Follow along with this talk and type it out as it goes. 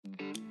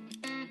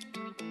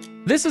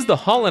This is the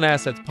Holland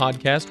Assets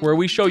podcast, where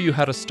we show you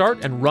how to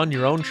start and run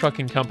your own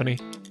trucking company.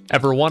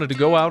 Ever wanted to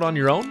go out on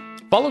your own?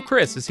 Follow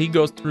Chris as he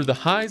goes through the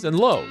highs and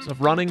lows of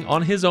running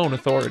on his own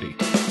authority.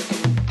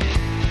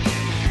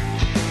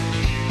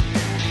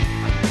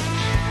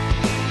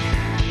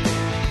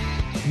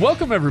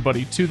 Welcome,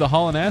 everybody, to the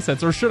Holland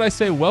Assets, or should I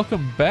say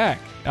welcome back.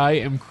 I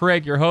am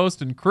Craig, your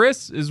host, and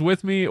Chris is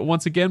with me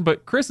once again.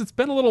 But Chris, it's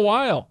been a little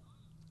while.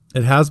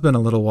 It has been a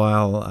little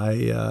while.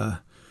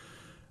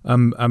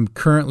 I'm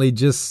currently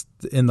just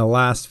in the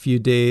last few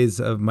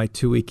days of my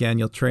 2-week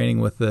annual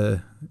training with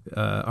the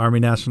Army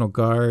National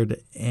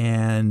Guard,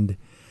 and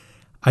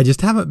I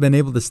just haven't been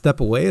able to step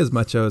away as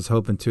much as I was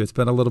hoping to. It's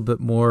been a little bit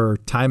more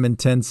time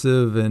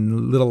intensive and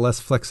a little less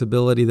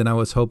flexibility than I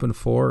was hoping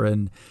for,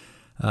 and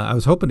I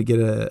was hoping to get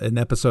an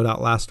episode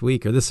out last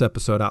week, or this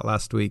episode out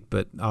last week,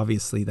 but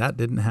obviously that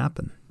didn't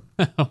happen.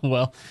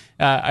 Well,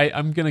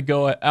 I'm going to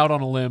go out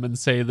on a limb and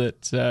say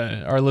that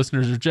our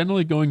listeners are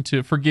generally going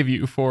to forgive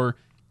you for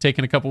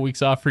taking a couple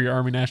weeks off for your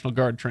Army National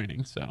Guard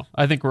training. So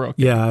I think we're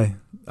okay. Yeah,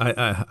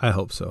 I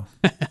hope so.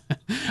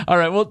 All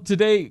right. Well,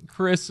 today,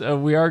 Chris,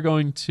 we are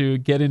going to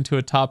get into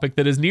a topic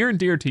that is near and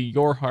dear to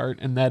your heart,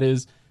 and that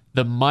is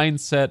the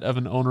mindset of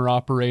an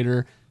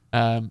owner-operator.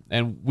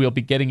 And we'll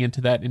be getting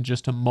into that in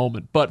just a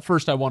moment. But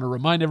first, I want to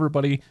remind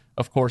everybody,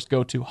 of course,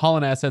 go to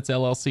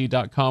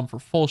hollandassetsllc.com for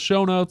full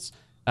show notes.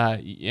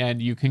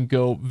 And you can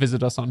go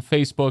visit us on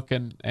Facebook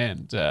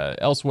and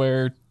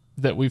elsewhere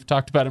that we've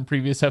talked about in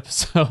previous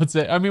episodes.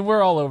 I mean,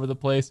 we're all over the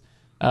place.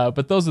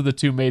 But those are the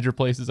two major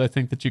places I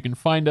think that you can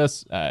find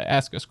us,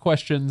 ask us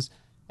questions,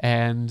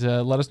 and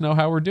let us know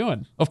how we're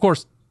doing. Of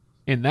course,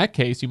 in that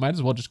case, you might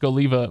as well just go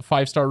leave a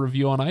 5-star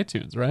review on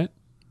iTunes, right?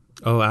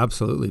 Oh,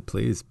 absolutely.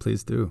 Please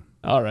do.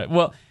 All right.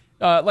 Well,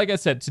 like I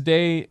said,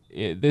 today,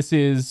 this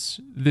is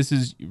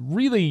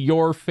really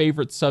your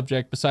favorite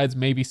subject besides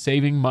maybe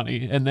saving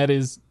money, and that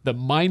is the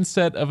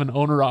mindset of an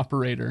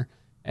owner-operator.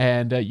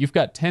 And you've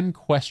got 10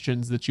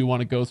 questions that you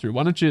want to go through.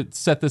 Why don't you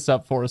set this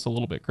up for us a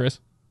little bit, Chris?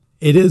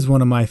 It is one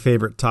of my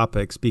favorite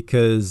topics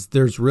because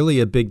there's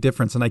really a big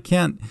difference, and I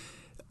can't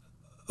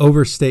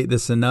overstate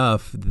this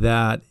enough,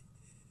 that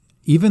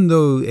even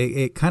though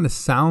it kind of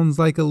sounds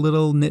like a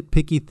little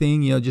nitpicky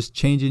thing, just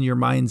changing your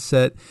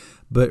mindset,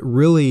 but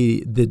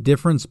really the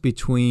difference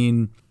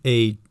between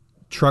a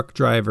truck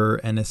driver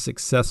and a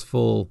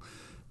successful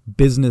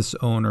business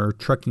owner,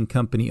 trucking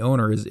company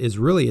owner is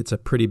really, it's a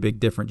pretty big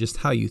difference. Just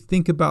how you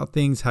think about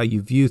things, how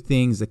you view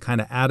things, the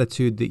kind of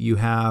attitude that you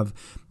have,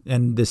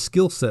 and the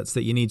skill sets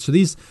that you need. So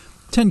these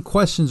 10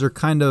 questions are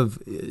kind of,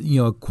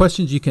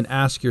 questions you can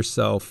ask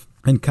yourself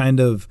and kind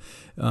of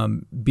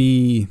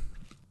be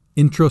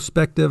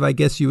introspective, I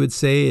guess you would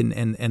say,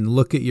 and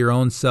look at your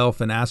own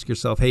self and ask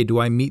yourself, hey, do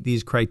I meet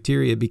these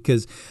criteria?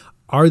 Because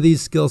are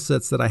these skill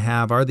sets that I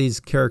have, are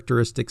these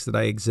characteristics that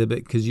I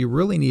exhibit? Because you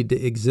really need to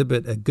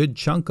exhibit a good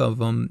chunk of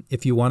them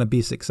if you want to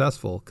be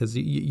successful, because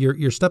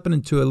you're stepping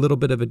into a little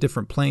bit of a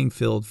different playing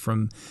field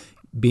from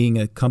being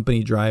a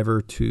company driver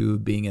to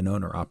being an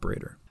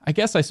owner-operator. I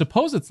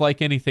suppose it's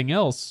like anything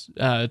else,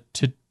 to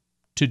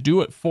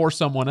do it for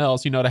someone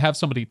else, to have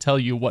somebody tell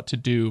you what to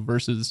do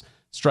versus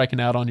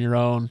striking out on your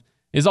own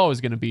is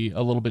always going to be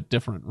a little bit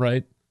different,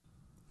 right?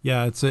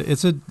 Yeah,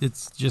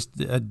 it's just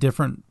a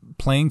different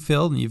playing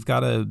field, and you've got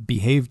to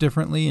behave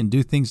differently and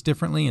do things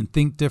differently and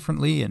think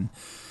differently. And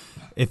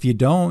if you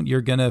don't,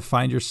 you're going to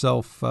find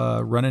yourself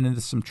running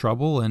into some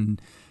trouble.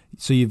 And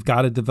so you've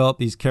got to develop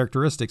these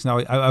characteristics.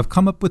 Now, I've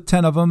come up with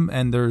 10 of them,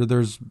 and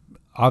there's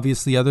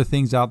obviously other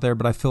things out there,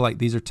 but I feel like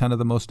these are 10 of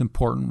the most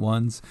important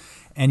ones.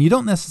 And you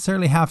don't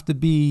necessarily have to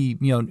be,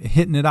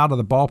 hitting it out of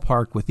the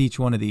ballpark with each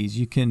one of these.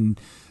 You can,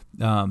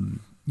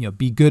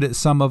 be good at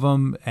some of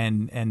them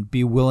and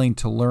be willing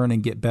to learn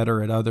and get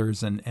better at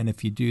others. And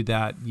if you do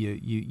that,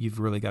 you've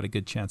really got a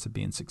good chance of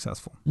being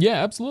successful.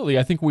 Yeah, absolutely.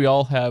 I think we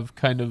all have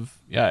kind of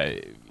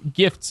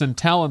gifts and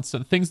talents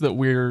and things that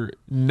we're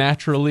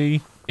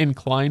naturally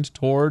inclined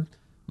toward,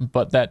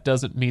 but that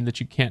doesn't mean that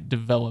you can't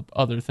develop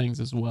other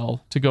things as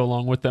well to go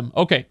along with them.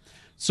 Okay,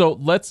 so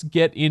let's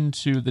get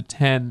into the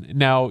 10.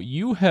 Now,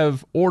 you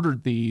have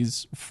ordered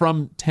these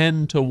from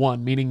 10 to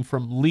 1, meaning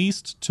from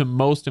least to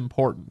most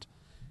important.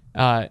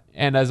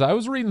 And as I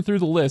was reading through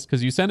the list,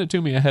 because you sent it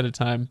to me ahead of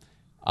time,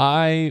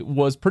 I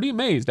was pretty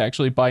amazed,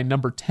 actually, by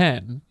number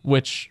 10,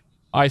 which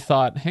I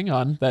thought, hang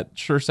on, that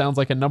sure sounds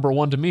like a number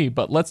 1 to me.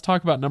 But let's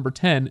talk about number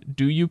 10.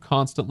 Do you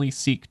constantly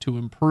seek to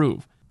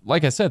improve?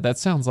 Like I said, that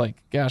sounds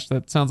like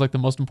the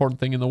most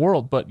important thing in the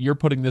world, but you're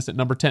putting this at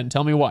number 10.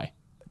 Tell me why.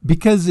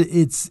 Because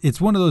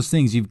it's one of those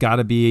things you've got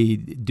to be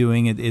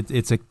doing.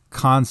 It's a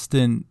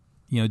constant,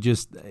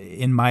 just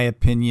in my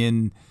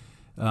opinion,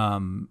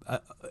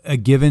 a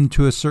given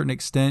to a certain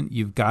extent.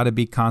 You've got to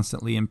be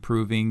constantly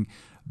improving.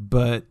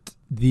 But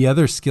the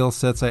other skill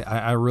sets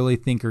I really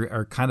think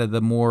are kind of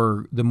the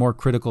more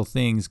critical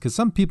things, because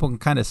some people can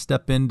kind of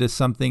step into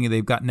something and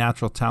they've got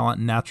natural talent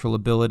and natural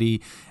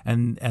ability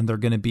and they're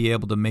going to be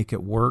able to make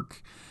it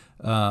work.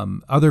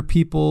 Other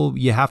people,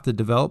 you have to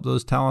develop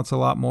those talents a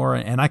lot more.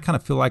 And I kind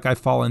of feel like I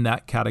fall in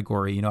that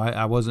category. You know,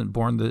 I wasn't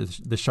born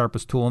the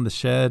sharpest tool in the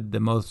shed, the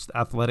most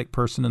athletic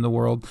person in the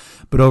world.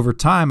 But over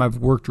time, I've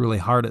worked really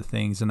hard at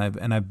things, and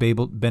I've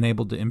been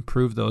able to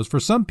improve those. For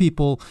some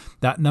people,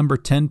 that number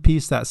 10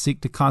 piece, that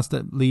seek to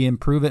constantly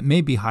improve it,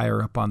 may be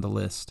higher up on the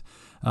list.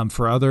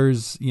 For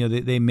others, you know,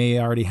 they may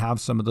already have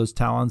some of those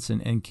talents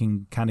and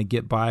can kind of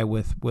get by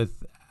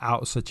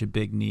without such a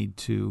big need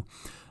to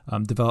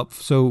develop.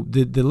 So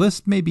the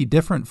list may be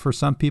different for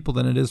some people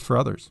than it is for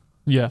others.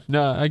 Yeah,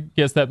 no, I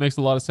guess that makes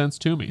a lot of sense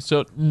to me.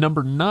 So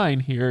number 9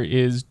 here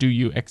is, do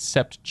you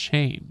accept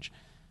change?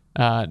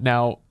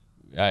 Now,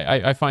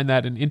 I find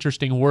that an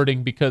interesting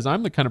wording, because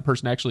I'm the kind of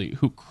person actually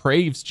who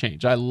craves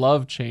change. I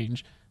love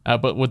change,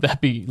 but would that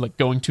be like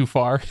going too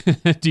far?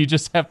 Do you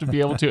just have to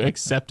be able to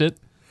accept it?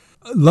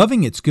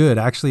 Loving it's good.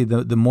 Actually,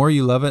 the more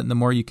you love it and the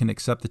more you can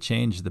accept the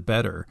change, the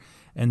better.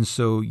 And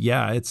so,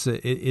 yeah,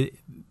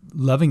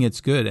 loving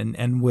it's good.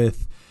 And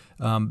with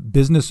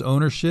business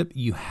ownership,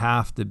 you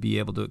have to be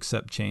able to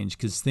accept change,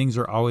 because things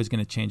are always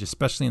going to change,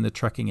 especially in the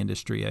trucking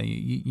industry.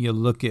 You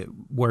look at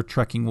where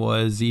trucking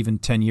was even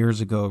 10 years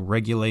ago,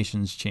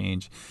 regulations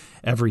change,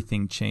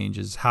 everything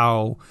changes.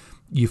 How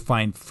you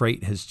find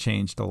freight has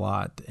changed a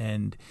lot.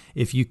 And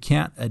if you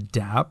can't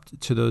adapt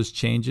to those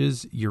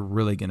changes, you're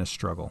really going to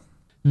struggle.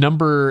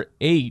 Number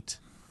 8,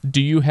 do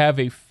you have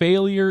a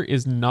failure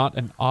is not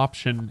an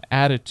option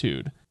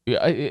attitude?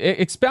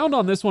 Expound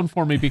on this one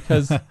for me,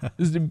 because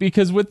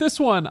with this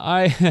one,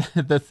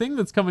 the thing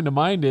that's coming to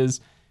mind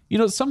is, you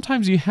know,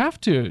 sometimes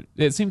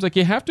it seems like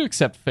you have to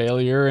accept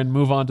failure and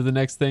move on to the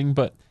next thing,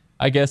 but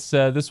I guess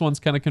this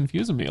one's kind of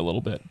confusing me a little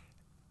bit.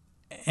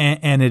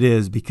 And it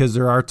is, because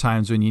there are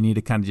times when you need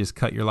to kind of just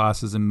cut your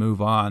losses and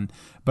move on.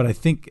 But I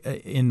think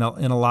in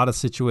a lot of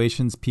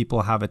situations,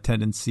 people have a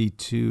tendency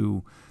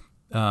to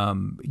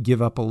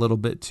give up a little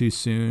bit too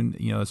soon.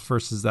 You know,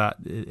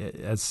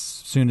 as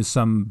soon as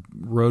some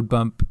road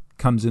bump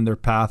comes in their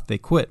path, they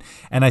quit.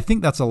 And I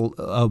think that's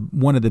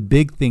one of the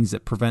big things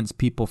that prevents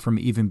people from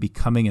even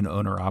becoming an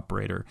owner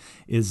operator,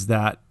 is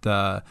that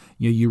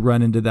you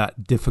run into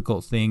that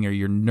difficult thing, or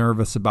you're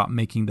nervous about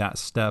making that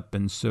step,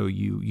 and so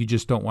you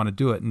just don't want to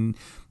do it. And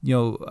you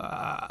know,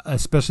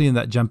 especially in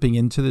that jumping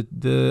into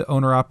the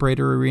owner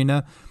operator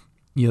arena,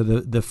 you know,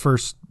 the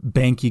first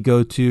bank you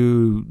go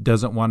to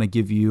doesn't want to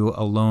give you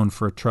a loan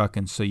for a truck,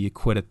 and so you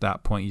quit at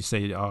that point. You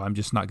say, "Oh, I'm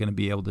just not going to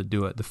be able to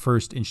do it." The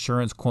first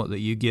insurance quote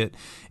that you get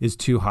is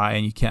too high,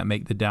 and you can't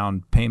make the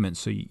down payment,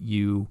 so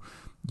you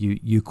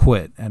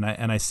quit. And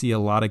I see a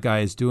lot of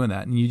guys doing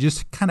that, and you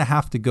just kind of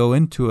have to go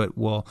into it.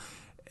 Well,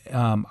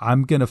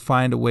 I'm going to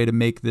find a way to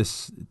make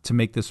this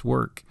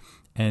work.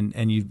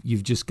 And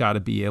you've just got to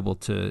be able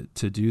to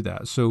do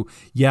that. So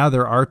yeah,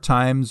 there are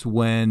times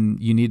when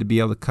you need to be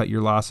able to cut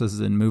your losses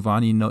and move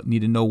on. You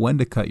need to know when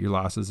to cut your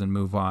losses and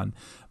move on.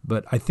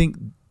 But I think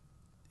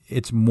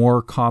it's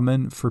more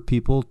common for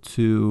people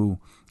to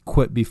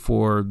quit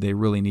before they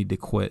really need to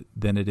quit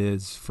than it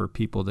is for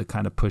people to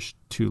kind of push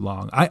too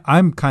long.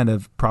 I'm kind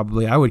of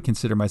I would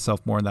consider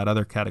myself more in that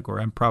other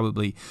category. I'm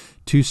probably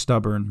too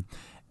stubborn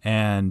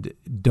and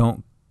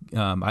don't.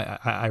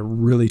 I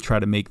really try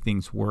to make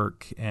things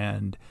work,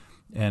 and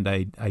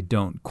I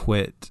don't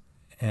quit,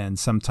 and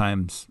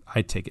sometimes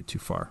I take it too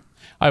far.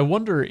 I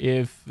wonder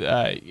if,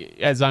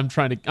 as I'm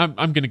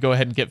going to go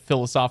ahead and get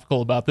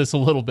philosophical about this a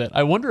little bit.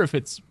 I wonder if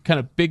it's kind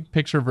of big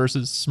picture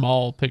versus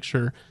small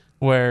picture,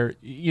 where,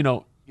 you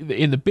know,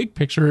 in the big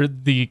picture,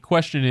 the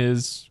question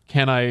is,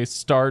 can I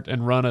start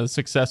and run a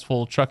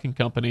successful trucking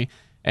company?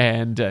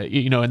 And,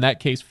 you know, in that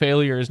case,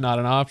 failure is not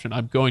an option.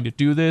 I'm going to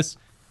do this.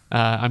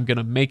 I'm going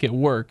to make it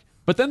work.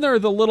 But then there are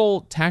the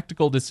little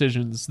tactical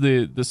decisions,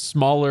 the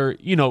smaller,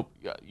 you know,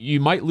 you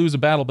might lose a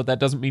battle, but that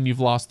doesn't mean you've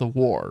lost the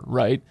war,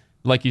 right?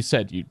 Like you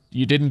said,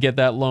 you didn't get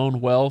that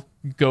loan. Well,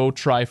 go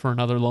try for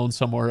another loan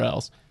somewhere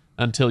else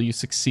until you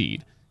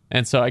succeed.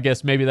 And so I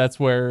guess maybe that's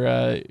where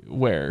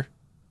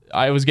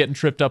I was getting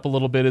tripped up a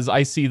little bit, is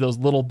I see those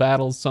little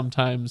battles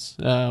sometimes,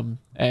 and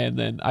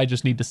then I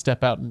just need to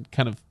step out and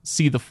kind of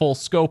see the full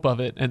scope of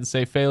it and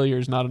say failure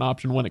is not an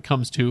option when it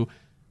comes to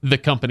the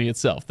company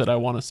itself that I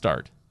want to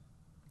start.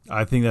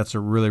 I think that's a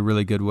really,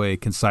 really good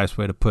concise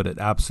way to put it.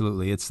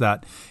 Absolutely. It's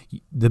that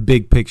the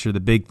big picture, the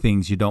big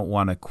things, you don't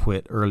want to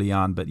quit early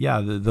on. But yeah,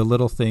 the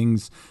little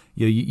things,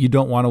 you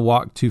don't want to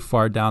walk too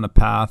far down a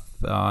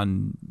path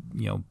on,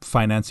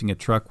 financing a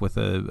truck with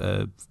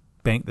a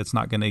bank that's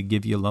not going to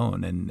give you a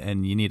loan,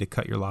 and you need to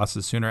cut your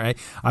losses sooner.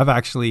 I've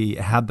actually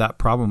had that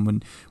problem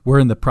when we're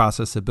in the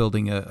process of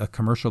building a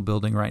commercial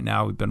building right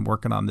now. We've been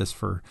working on this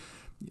for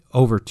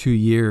over 2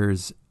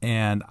 years,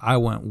 and I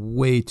went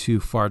way too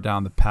far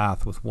down the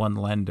path with one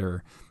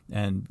lender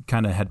and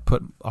kind of had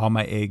put all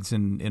my eggs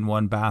in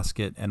one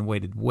basket and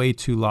waited way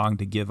too long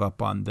to give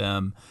up on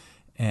them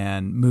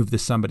and move to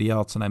somebody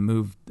else. And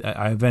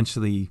I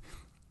eventually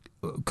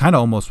kind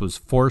of almost was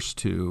forced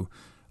to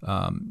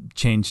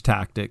change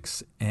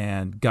tactics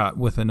and got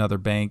with another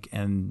bank,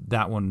 and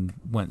that one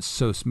went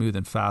so smooth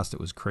and fast,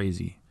 it was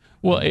crazy.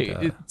 Well,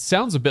 it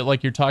sounds a bit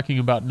like you're talking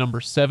about number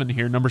 7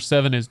 here. Number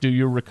 7 is, do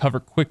you recover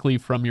quickly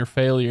from your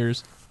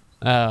failures?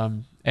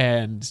 And,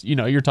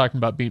 you're talking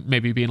about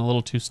maybe being a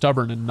little too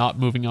stubborn and not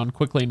moving on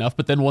quickly enough.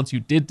 But then once you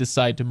did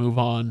decide to move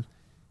on,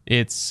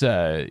 it's,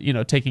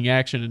 taking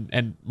action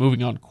and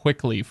moving on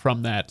quickly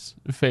from that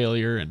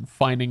failure and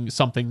finding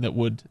something that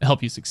would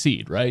help you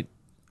succeed, right?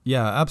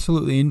 Yeah,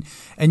 absolutely.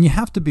 And you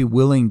have to be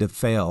willing to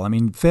fail. I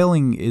mean,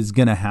 failing is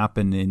going to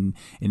happen in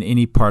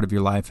any part of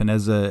your life. And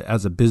as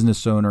a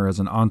business owner, as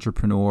an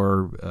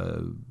entrepreneur,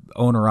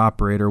 owner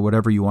operator,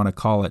 whatever you want to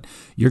call it,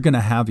 you're going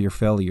to have your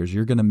failures.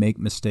 You're going to make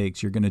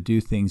mistakes. You're going to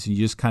do things. And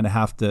you just kind of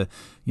have to,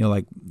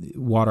 like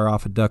water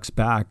off a duck's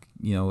back.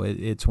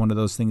 It's one of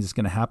those things that's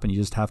going to happen. You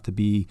just have to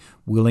be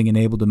willing and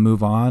able to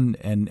move on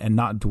and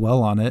not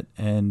dwell on it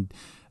and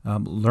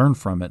learn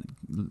from it,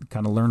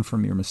 kind of learn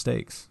from your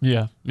mistakes.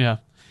 Yeah, yeah.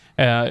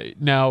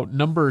 Now,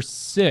 number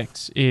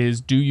 6 is,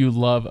 do you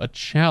love a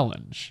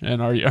challenge?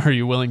 And are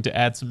you willing to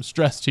add some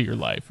stress to your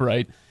life,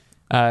 right?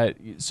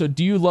 So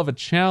do you love a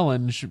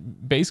challenge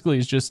basically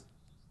is just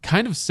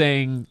kind of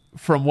saying,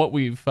 from what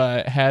we've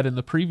had in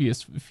the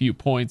previous few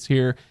points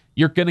here,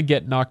 you're going to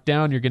get knocked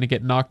down, you're going to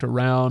get knocked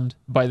around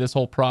by this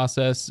whole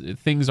process.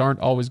 Things aren't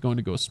always going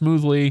to go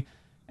smoothly.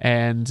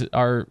 And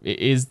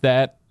is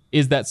that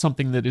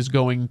something that is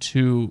going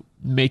to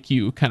make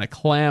you kind of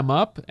clam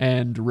up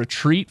and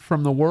retreat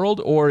from the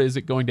world, or is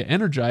it going to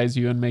energize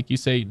you and make you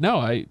say,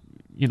 no,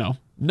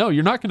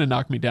 you're not going to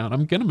knock me down.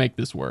 I'm going to make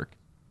this work.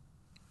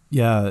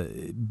 Yeah,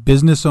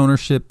 business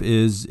ownership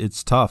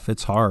it's tough.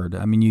 It's hard.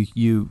 I mean,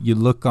 you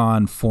look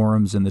on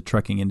forums in the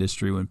trucking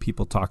industry when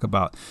people talk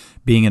about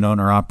being an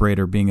owner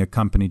operator, being a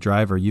company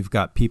driver, you've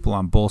got people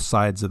on both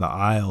sides of the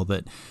aisle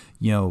that,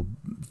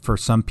 for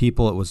some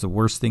people it was the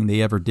worst thing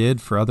they ever did.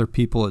 For other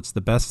people, it's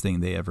the best thing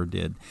they ever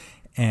did.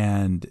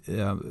 And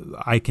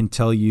I can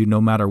tell you,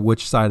 no matter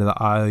which side of the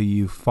aisle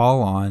you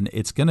fall on,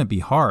 it's going to be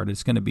hard.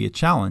 It's going to be a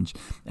challenge.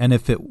 And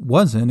if it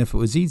was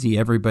easy,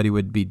 everybody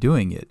would be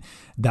doing it.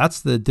 That's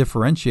the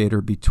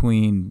differentiator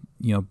between,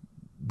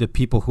 the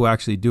people who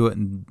actually do it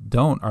and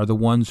don't are the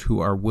ones who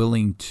are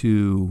willing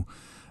to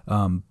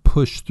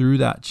push through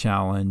that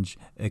challenge,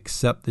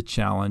 accept the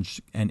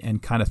challenge,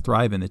 and kind of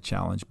thrive in the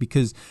challenge,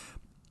 because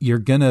you're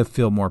going to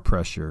feel more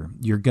pressure.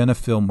 You're going to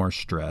feel more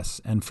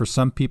stress. And for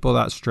some people,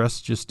 that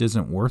stress just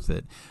isn't worth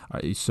it.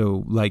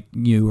 So like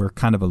you were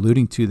kind of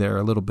alluding to there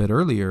a little bit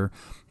earlier,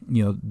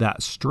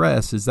 that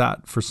stress is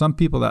that for some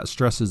people, that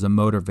stress is a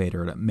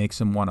motivator that makes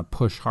them want to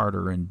push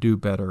harder and do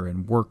better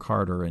and work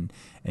harder and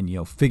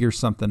figure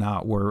something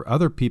out, where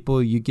other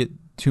people, you get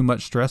too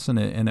much stress in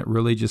it and it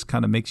really just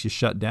kind of makes you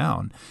shut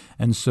down.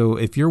 And so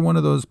if you're one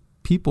of those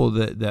people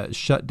that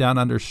shut down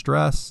under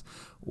stress,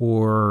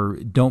 or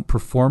don't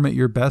perform at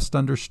your best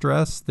under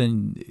stress,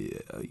 then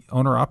being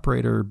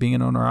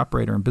an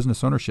owner-operator and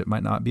business ownership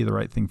might not be the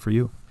right thing for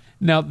you.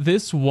 Now,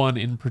 this one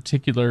in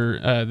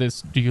particular,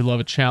 this, do you love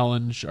a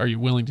challenge? Are you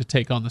willing to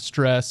take on the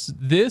stress?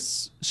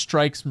 This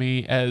strikes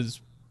me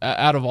as,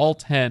 out of all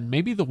 10,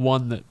 maybe the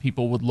one that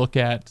people would look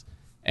at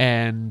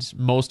and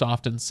most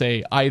often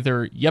say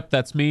either, yep,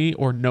 that's me,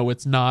 or no,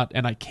 it's not,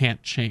 and I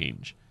can't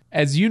change.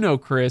 As you know,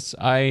 Chris,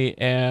 I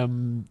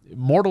am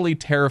mortally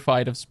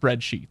terrified of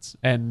spreadsheets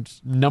and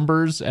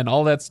numbers and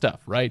all that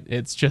stuff, right?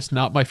 It's just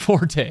not my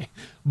forte.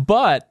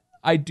 But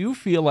I do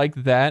feel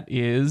like that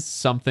is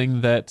something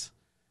that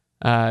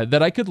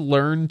I could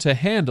learn to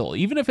handle,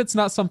 even if it's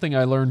not something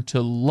I learned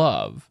to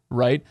love,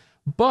 right?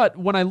 But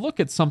when I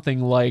look at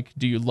something like,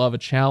 do you love a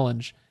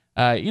challenge?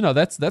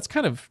 That's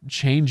kind of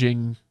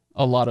changing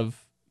a lot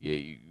of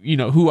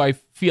who I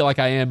feel like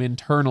I am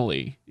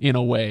internally in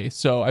a way.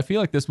 So I feel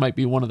like this might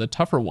be one of the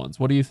tougher ones.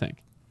 What do you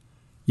think?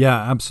 Yeah,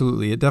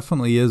 absolutely. It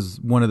definitely is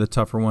one of the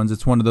tougher ones.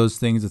 It's one of those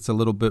things that's a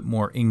little bit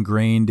more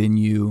ingrained in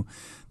you,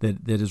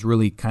 that is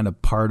really kind of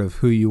part of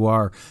who you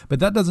are. But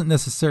that doesn't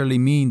necessarily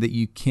mean that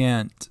you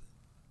can't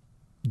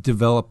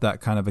develop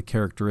that kind of a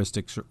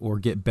characteristics or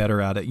get better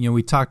at it.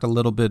 We talked a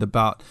little bit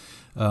about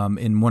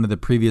in one of the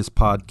previous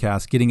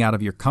podcasts, getting out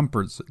of your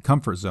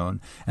comfort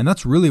zone. And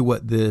that's really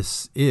what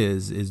this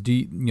is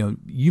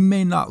you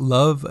may not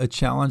love a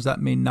challenge. That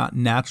may not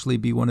naturally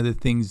be one of the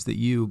things that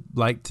you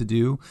like to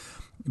do.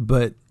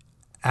 But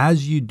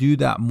as you do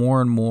that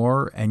more and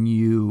more, and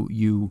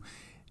you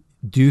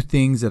do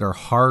things that are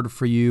hard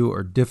for you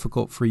or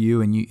difficult for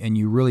you, and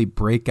you really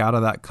break out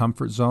of that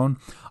comfort zone,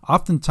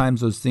 oftentimes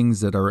those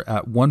things that are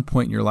at one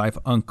point in your life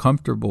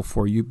uncomfortable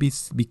for you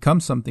become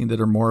something that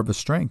are more of a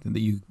strength and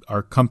that you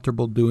are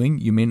comfortable doing.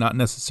 You may not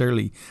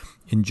necessarily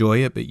enjoy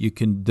it, but you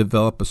can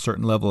develop a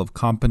certain level of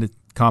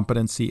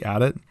competency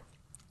at it.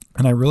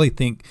 And I really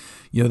think,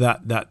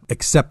 that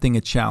accepting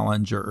a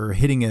challenge or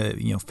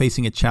hitting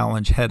facing a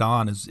challenge head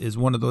on is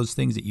one of those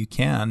things that you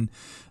can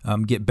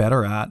get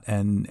better at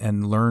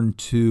and learn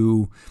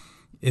to,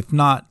 if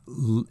not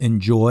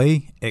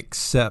enjoy,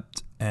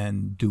 accept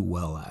and do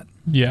well at.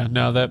 Yeah,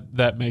 no,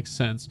 that makes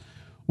sense.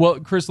 Well,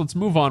 Chris, let's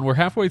move on. We're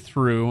halfway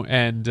through,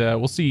 and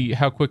we'll see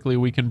how quickly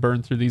we can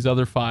burn through these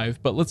other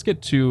 5. But let's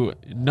get to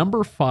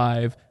number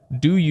 5.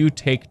 Do you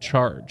take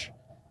charge?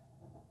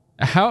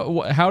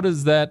 How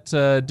does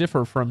that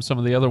differ from some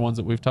of the other ones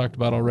that we've talked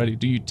about already?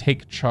 Do you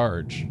take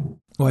charge?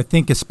 Well, I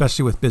think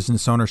especially with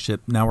business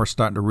ownership, now we're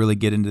starting to really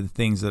get into the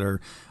things that are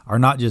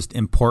not just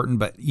important,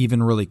 but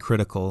even really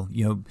critical.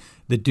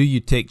 The do you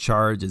take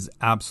charge is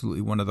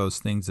absolutely one of those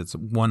things that's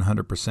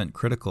 100%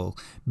 critical,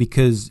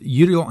 because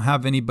you don't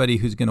have anybody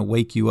who's going to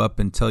wake you up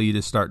and tell you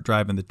to start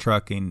driving the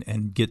truck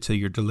and get to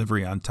your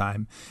delivery on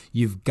time.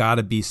 You've got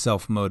to be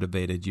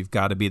self-motivated. You've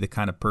got to be the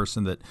kind of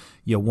person that,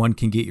 one,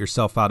 can get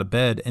yourself out of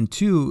bed, and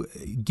two,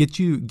 get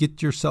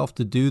yourself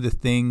to do the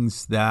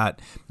things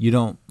that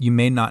you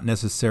may not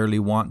necessarily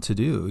want to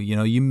do.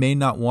 You may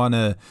not want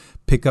to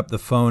pick up the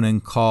phone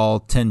and call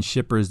 10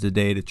 shippers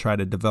today to try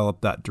to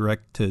develop that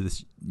direct to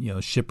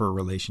shipper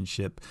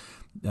relationship.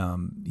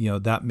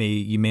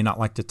 You may not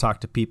like to talk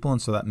to people,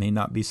 and so that may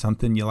not be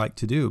something you like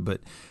to do.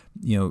 But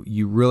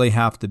you really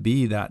have to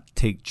be that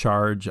take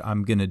charge.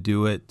 I'm going to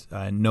do it.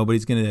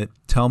 Nobody's going to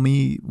tell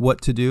me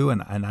what to do,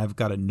 and I've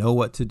got to know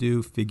what to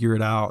do, figure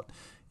it out.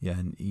 Yeah,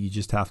 and you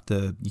just have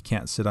to. You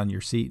can't sit on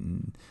your seat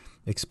and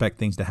expect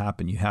things to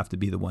happen. You have to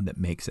be the one that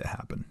makes it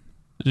happen.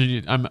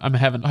 I'm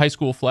having high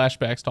school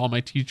flashbacks to all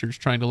my teachers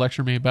trying to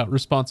lecture me about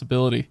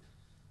responsibility.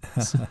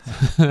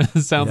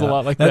 Sounds a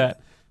lot like that.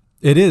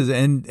 It is.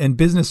 And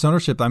business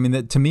ownership, I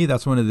mean, to me,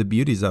 that's one of the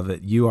beauties of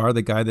it. You are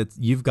the guy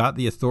you've got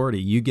the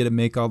authority. You get to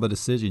make all the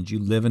decisions. You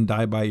live and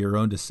die by your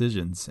own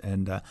decisions.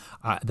 And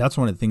that's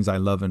one of the things I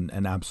love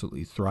and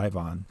absolutely thrive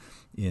on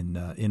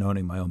in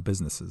owning my own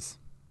businesses.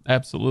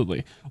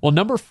 Absolutely. Well,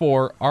 number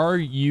 4, are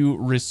you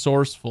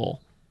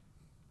resourceful?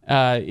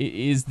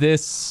 Is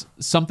this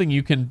something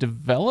you can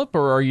develop,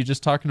 or are you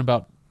just talking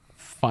about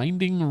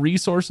finding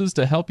resources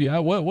to help you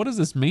out? What does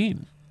this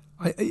mean?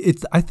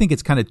 I think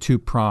it's kind of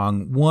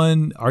two-pronged.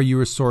 One, are you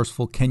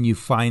resourceful? Can you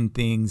find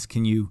things?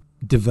 Can you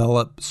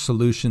develop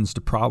solutions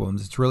to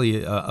problems? It's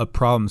really a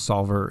problem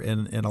solver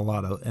in a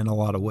lot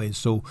of ways.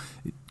 So,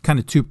 kind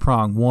of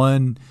two-pronged.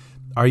 One,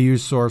 are you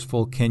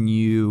resourceful? Can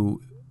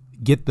you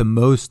get the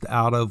most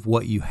out of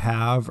what you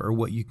have or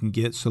what you can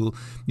get? So,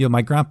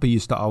 my grandpa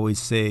used to always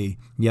say,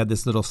 he had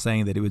this little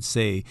saying that he would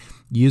say,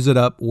 use it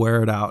up,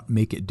 wear it out,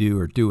 make it do,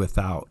 or do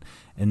without.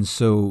 And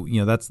so,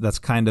 that's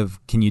kind of,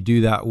 can you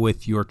do that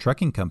with your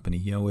trucking company?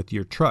 With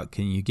your truck,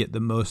 can you get the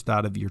most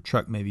out of your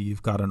truck? Maybe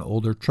you've got an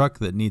older truck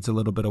that needs a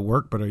little bit of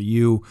work, but are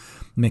you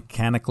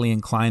mechanically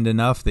inclined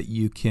enough that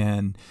you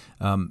can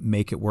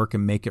make it work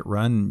and make it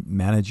run,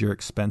 manage your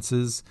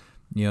expenses?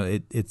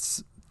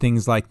 It's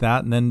things like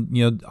that. And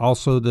then,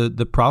 also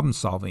the problem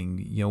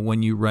solving,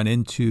 when you run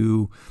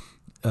into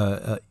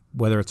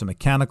whether it's a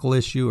mechanical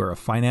issue or a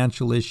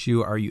financial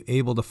issue, are you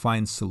able to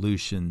find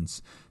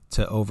solutions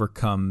to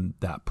overcome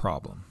that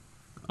problem?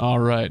 All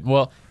right.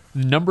 Well,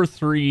 number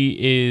 3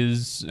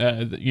 is,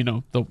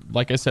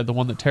 like I said, the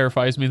one that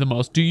terrifies me the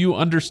most. Do you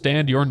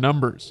understand your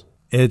numbers?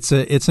 It's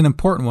an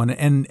important one.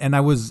 And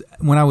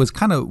when I was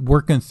kind of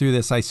working through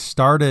this, I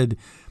started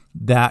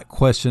that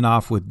question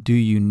off with, do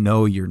you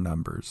know your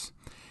numbers?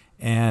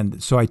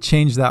 And so I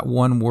changed that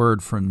one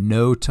word from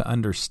know to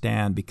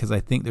understand, because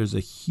I think there's a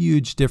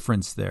huge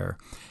difference there.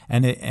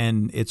 And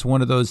it's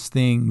one of those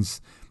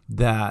things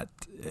that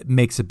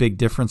makes a big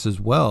difference as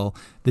well.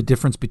 The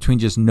difference between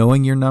just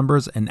knowing your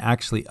numbers and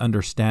actually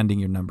understanding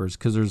your numbers,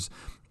 because there's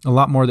a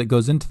lot more that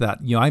goes into that.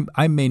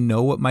 I may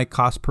know what my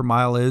cost per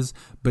mile is,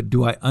 but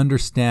do I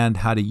understand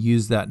how to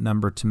use that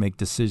number to make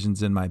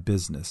decisions in my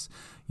business?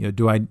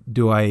 Do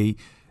I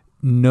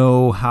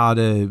know how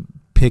to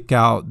pick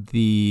out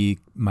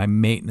my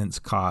maintenance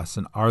costs,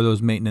 and are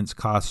those maintenance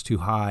costs too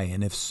high?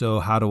 And if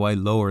so, how do I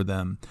lower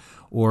them?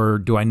 Or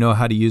do I know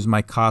how to use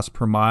my cost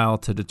per mile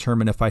to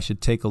determine if I should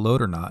take a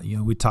load or not?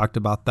 We talked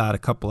about that a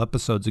couple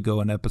episodes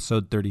ago in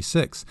episode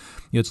 36.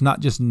 It's not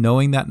just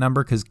knowing that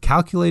number, because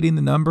calculating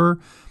the number,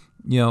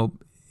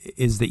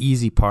 is the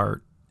easy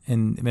part.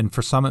 And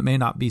for some, it may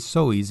not be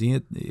so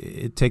easy.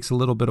 It takes a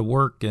little bit of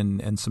work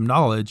and some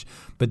knowledge,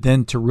 but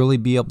then to really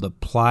be able to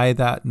apply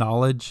that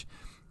knowledge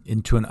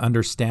into an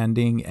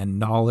understanding and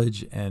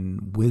knowledge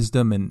and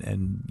wisdom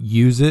and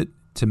use it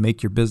to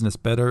make your business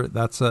better,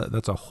 that's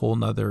a whole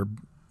nother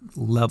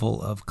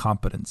level of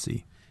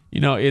competency.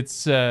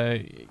 It's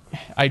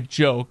I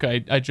joke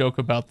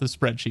about the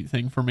spreadsheet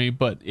thing for me,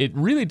 but it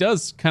really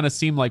does kind of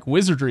seem like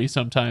wizardry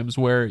sometimes,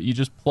 where you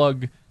just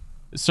plug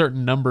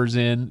certain numbers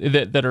in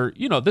that are,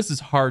 this is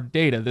hard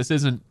data. This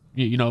isn't,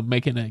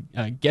 making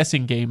a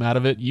guessing game out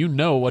of it.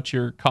 What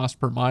your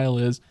cost per mile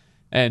is.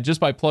 And just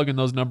by plugging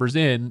those numbers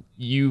in,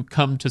 you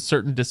come to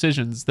certain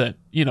decisions that,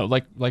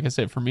 like I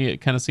said, for me,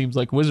 it kind of seems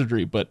like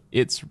wizardry, but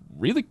it's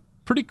really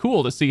pretty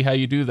cool to see how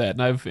you do that.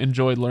 And I've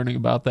enjoyed learning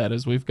about that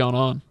as we've gone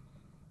on.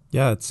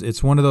 Yeah,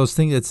 it's one of those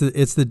things.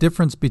 It's the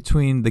difference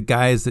between the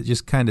guys that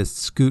just kind of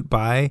scoot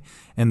by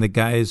and the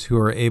guys who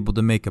are able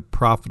to make a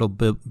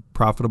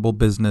profitable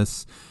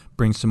business,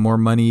 bring some more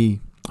money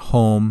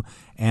home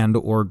and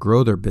or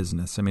grow their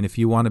business. I mean, if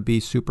you want to be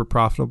super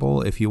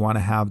profitable, if you want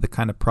to have the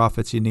kind of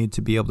profits you need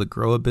to be able to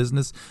grow a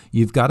business,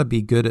 you've got to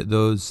be good at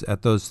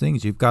those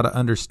things. You've got to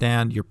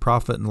understand your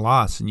profit and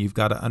loss, and you've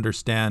got to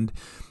understand,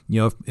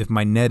 if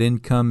my net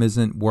income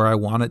isn't where I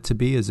want it to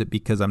be, is it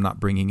because I'm not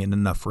bringing in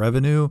enough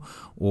revenue,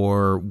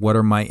 or what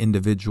are my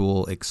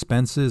individual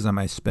expenses? Am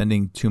I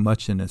spending too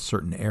much in a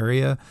certain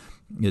area?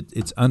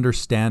 It's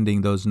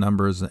understanding those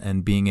numbers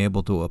and being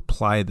able to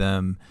apply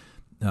them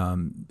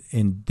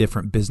in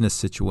different business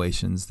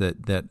situations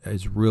that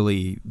is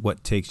really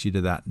what takes you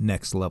to that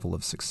next level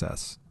of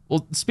success.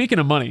 Well, speaking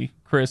of money,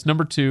 Chris,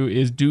 number 2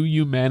 is, do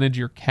you manage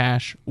your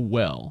cash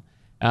well?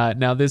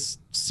 Now, this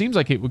seems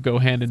like it would go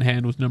hand in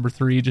hand with number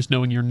 3, just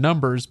knowing your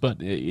numbers, but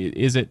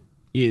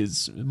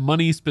is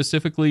money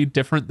specifically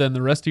different than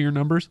the rest of your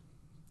numbers?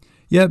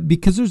 Yeah,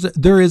 because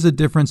there is a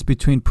difference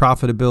between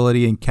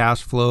profitability and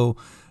cash flow,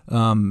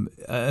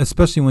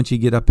 especially once you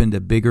get up into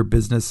bigger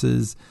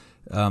businesses.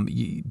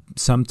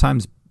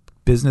 Sometimes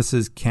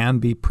businesses can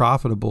be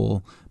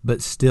profitable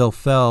but still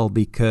fail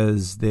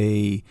because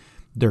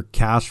their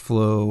cash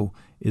flow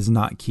is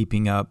not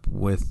keeping up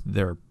with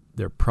their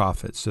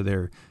profit. So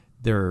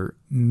they're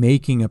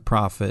making a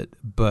profit,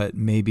 but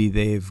maybe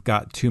they've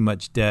got too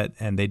much debt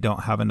and they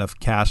don't have enough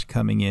cash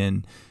coming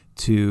in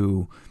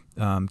to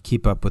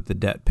keep up with the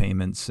debt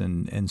payments,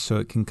 and so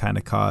it can kind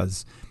of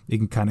cause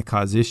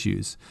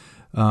issues.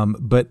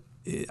 But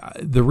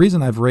the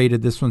reason I've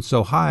rated this one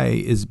so high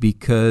is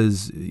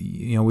because,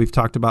 we've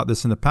talked about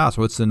this in the past.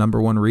 What's the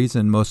number one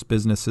reason most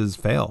businesses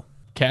fail?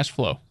 Cash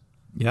flow.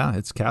 Yeah,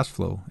 it's cash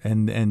flow,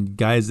 and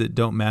guys that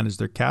don't manage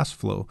their cash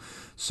flow.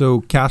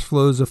 So cash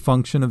flow is a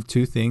function of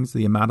two things: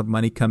 the amount of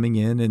money coming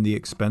in and the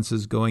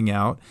expenses going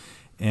out.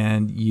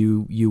 And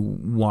you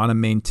want to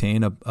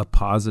maintain a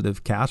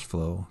positive cash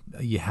flow.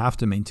 You have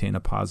to maintain a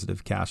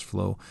positive cash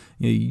flow.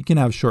 You can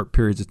have short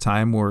periods of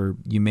time where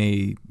you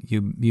may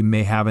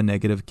have a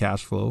negative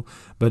cash flow,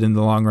 but in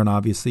the long run,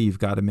 obviously, you've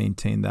got to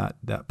maintain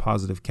that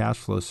positive cash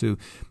flow. So,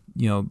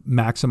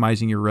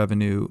 maximizing your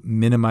revenue,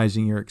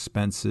 minimizing your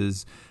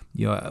expenses.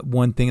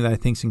 One thing that I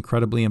think is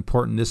incredibly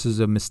important, this is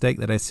a mistake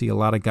that I see a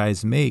lot of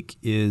guys make,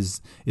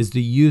 is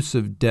the use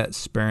of debt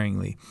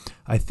sparingly.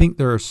 I think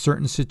there are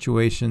certain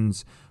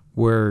situations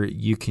where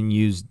you can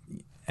use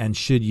and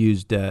should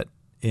use debt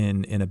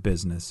in a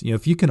business.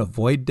 If you can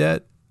avoid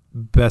debt,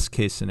 best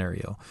case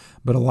scenario.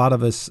 But a lot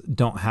of us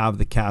don't have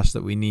the cash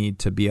that we need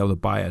to be able to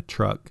buy a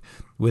truck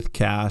with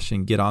cash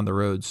and get on the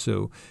road.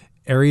 So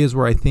areas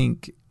where I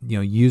think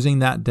using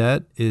that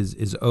debt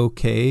is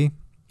okay.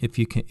 If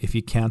you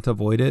can't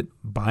avoid it,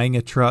 buying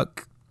a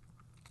truck,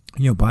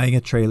 buying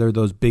a trailer,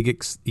 those big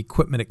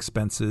equipment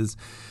expenses,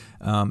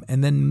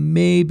 and then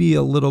maybe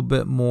a little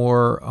bit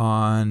more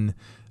on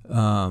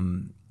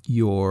some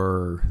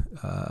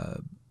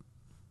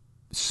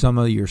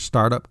of your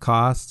startup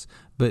costs.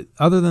 But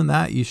other than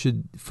that, you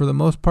should, for the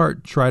most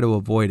part, try to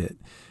avoid it.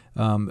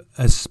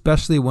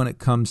 Especially when it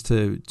comes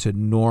to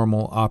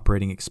normal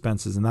operating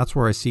expenses. And that's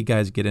where I see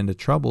guys get into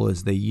trouble,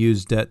 is they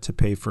use debt to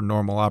pay for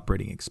normal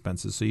operating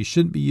expenses. So you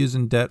shouldn't be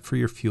using debt for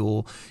your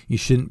fuel. You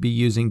shouldn't be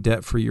using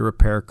debt for your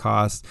repair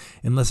costs,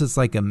 unless it's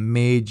like a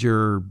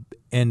major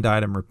end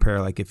item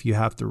repair. Like if you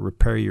have to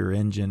repair your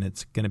engine,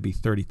 it's going to be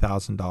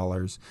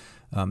 $30,000.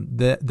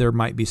 There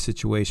might be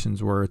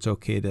situations where it's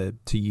okay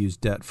to use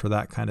debt for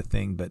that kind of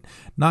thing, but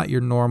not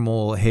your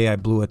normal, hey, I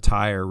blew a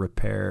tire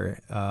repair.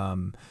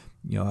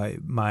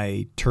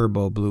 My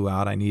turbo blew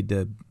out, I need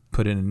to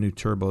put in a new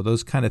turbo.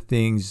 Those kind of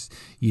things,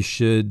 you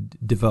should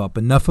develop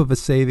enough of a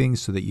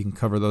savings so that you can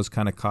cover those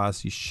kind of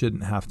costs. You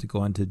shouldn't have to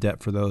go into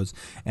debt for those.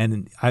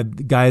 And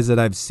guys that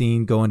I've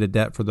seen go into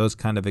debt for those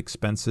kind of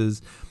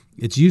expenses,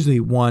 it's usually,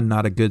 one,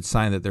 not a good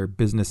sign that their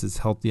business is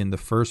healthy in the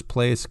first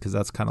place, because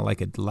that's kind of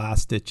like a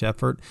last-ditch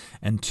effort.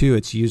 And two,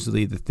 it's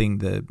usually the thing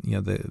that,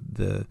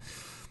 the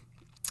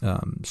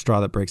straw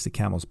that breaks the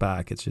camel's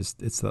back. It's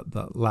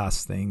the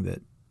last thing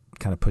that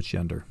kind of puts you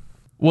under.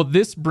 Well,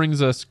 this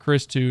brings us,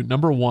 Chris, to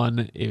number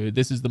 1.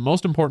 This is the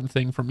most important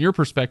thing from your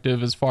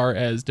perspective as far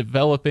as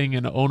developing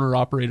an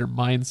owner-operator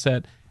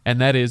mindset,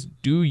 and that is,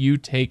 do you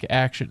take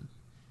action?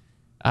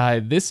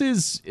 This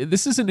is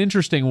an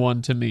interesting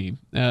one to me,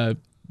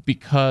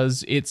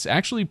 because it's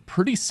actually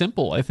pretty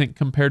simple, I think,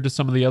 compared to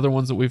some of the other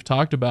ones that we've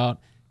talked about.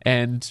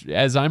 And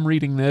as I'm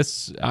reading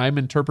this, I'm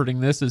interpreting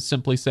this as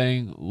simply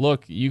saying,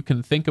 look, you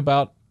can think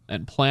about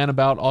and plan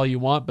about all you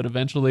want, but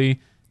eventually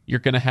you're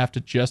going to have to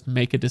just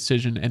make a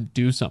decision and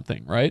do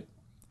something, right?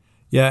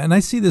 Yeah, and I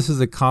see this as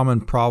a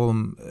common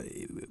problem,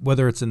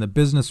 whether it's in the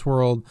business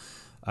world.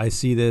 I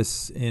see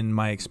this in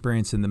my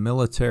experience in the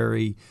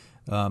military,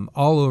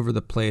 all over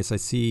the place. I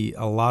see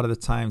a lot of the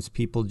times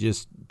people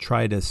just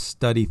try to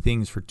study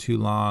things for too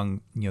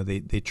long.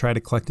 They try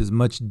to collect as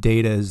much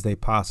data as they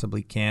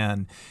possibly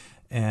can,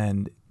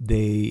 and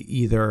they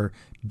either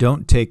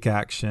don't take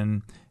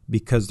action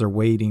because they're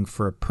waiting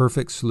for a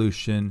perfect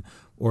solution,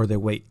 or they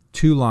wait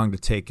too long to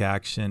take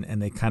action,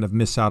 and they kind of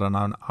miss out on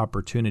an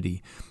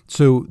opportunity.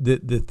 So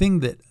the thing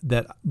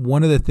that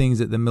one of the things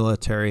that the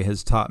military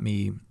has taught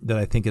me that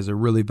I think is a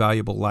really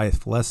valuable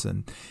life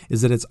lesson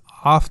is that it's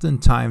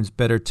oftentimes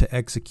better to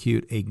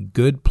execute a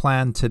good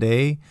plan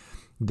today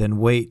than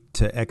wait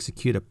to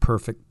execute a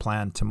perfect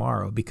plan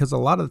tomorrow. Because a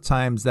lot of the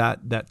times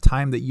that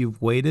time that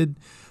you've waited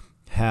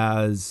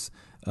has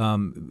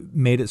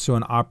made it so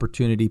an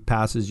opportunity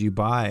passes you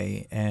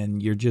by,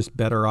 and you're just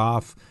better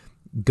off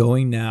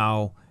going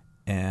now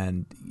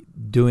and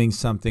doing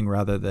something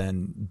rather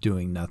than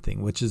doing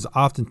nothing, which is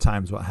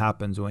oftentimes what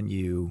happens when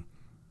you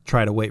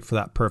try to wait for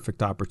that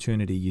perfect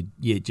opportunity.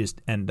 You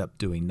just end up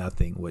doing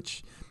nothing,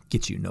 which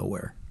gets you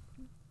nowhere.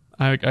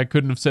 I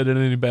couldn't have said it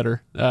any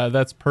better.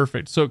 That's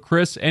perfect. So,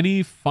 Chris,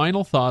 any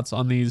final thoughts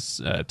on these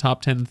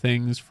top 10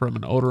 things from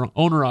an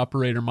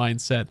owner-operator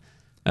mindset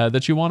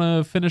that you want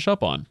to finish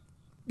up on?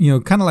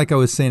 Kind of like I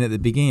was saying at the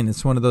beginning,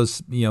 it's one of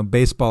those,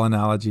 baseball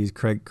analogies.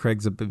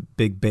 Craig's a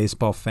big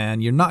baseball fan.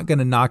 You're not going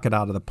to knock it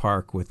out of the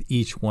park with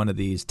each one of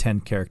these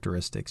 10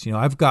 characteristics.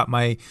 I've got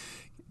my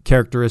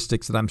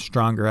characteristics that I'm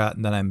stronger at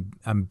and that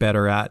I'm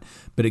better at,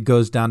 but it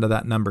goes down to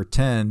that number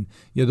 10.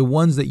 The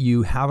ones that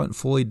you haven't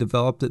fully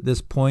developed at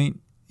this point,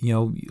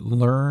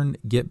 learn,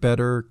 get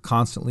better,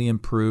 constantly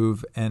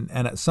improve, and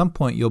at some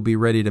point you'll be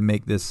ready to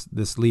make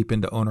this leap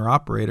into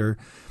owner-operator,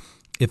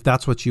 if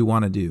that's what you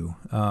want to do.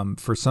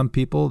 For some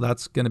people,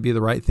 that's going to be the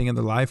right thing in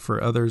their life.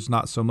 For others,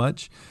 not so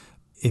much.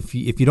 If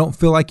you don't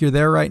feel like you're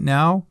there right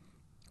now,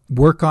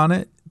 work on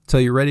it till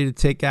you're ready to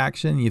take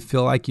action. You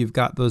feel like you've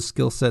got those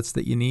skill sets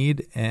that you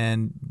need,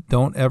 and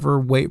don't ever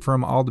wait for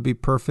them all to be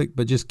perfect,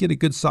 but just get a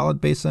good solid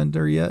base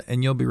under you,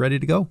 and you'll be ready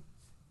to go.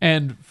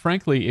 And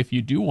frankly, if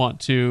you do want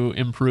to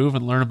improve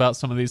and learn about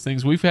some of these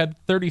things, we've had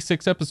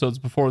 36 episodes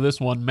before this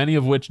one, many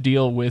of which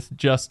deal with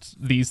just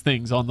these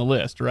things on the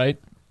list, right?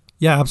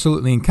 Yeah,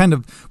 absolutely. And kind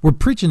of we're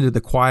preaching to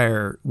the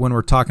choir when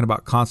we're talking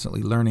about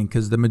constantly learning,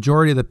 because the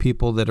majority of the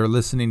people that are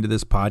listening to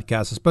this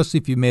podcast,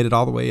 especially if you made it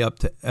all the way up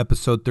to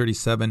episode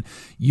 37,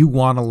 you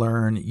want to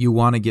learn, you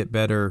want to get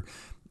better.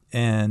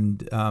 And,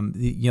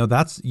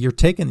 that's, you're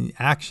taking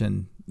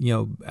action,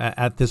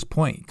 at this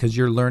point, because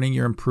you're learning,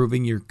 you're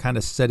improving, you're kind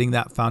of setting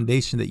that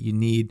foundation that you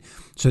need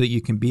so that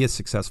you can be a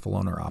successful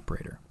owner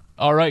operator.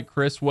 All right,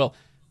 Chris. Well,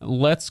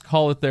 let's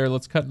call it there.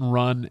 Let's cut and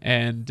run.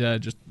 And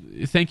just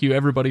thank you,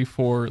 everybody,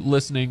 for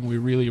listening. We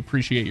really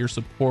appreciate your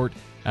support.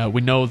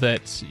 We know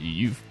that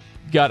you've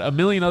got a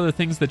million other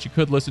things that you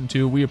could listen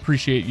to. We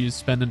appreciate you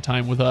spending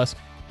time with us.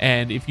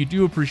 And if you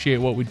do appreciate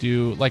what we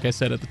do, like I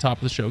said at the top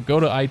of the show, go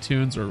to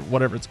iTunes or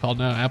whatever it's called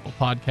now, Apple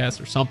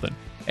Podcasts or something,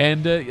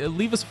 and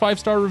leave us a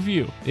 5-star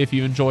review if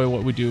you enjoy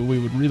what we do. We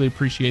would really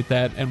appreciate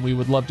that, and we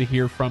would love to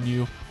hear from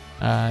you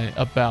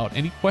about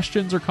any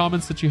questions or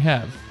comments that you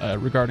have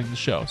regarding the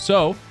show.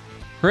 So,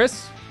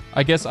 Chris,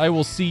 I guess I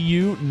will see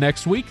you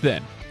next week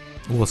then.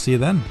 We'll see you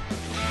then.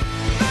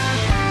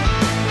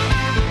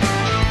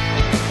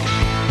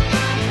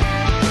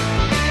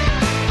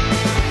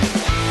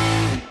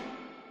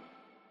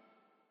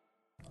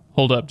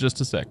 Hold up just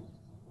a sec.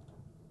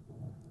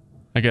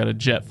 I got a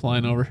jet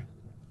flying over.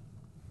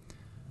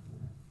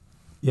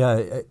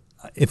 Yeah,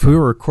 if we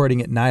were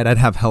recording at night, I'd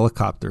have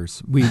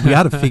helicopters. We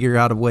got to figure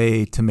out a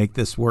way to make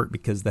this work,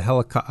 because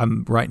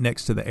I'm right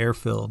next to the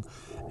airfield,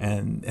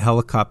 and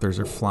helicopters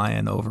are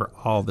flying over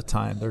all the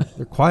time.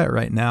 They're quiet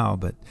right now,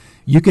 but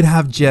you could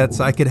have jets.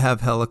 I could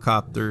have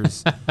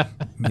helicopters.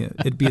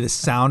 It'd be the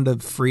sound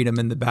of freedom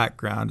in the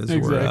background as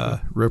we're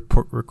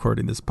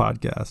recording this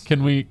podcast.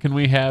 Can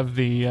we have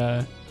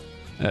the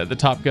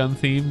Top Gun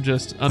theme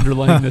just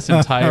underlaying this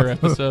entire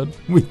episode?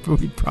 We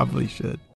probably should.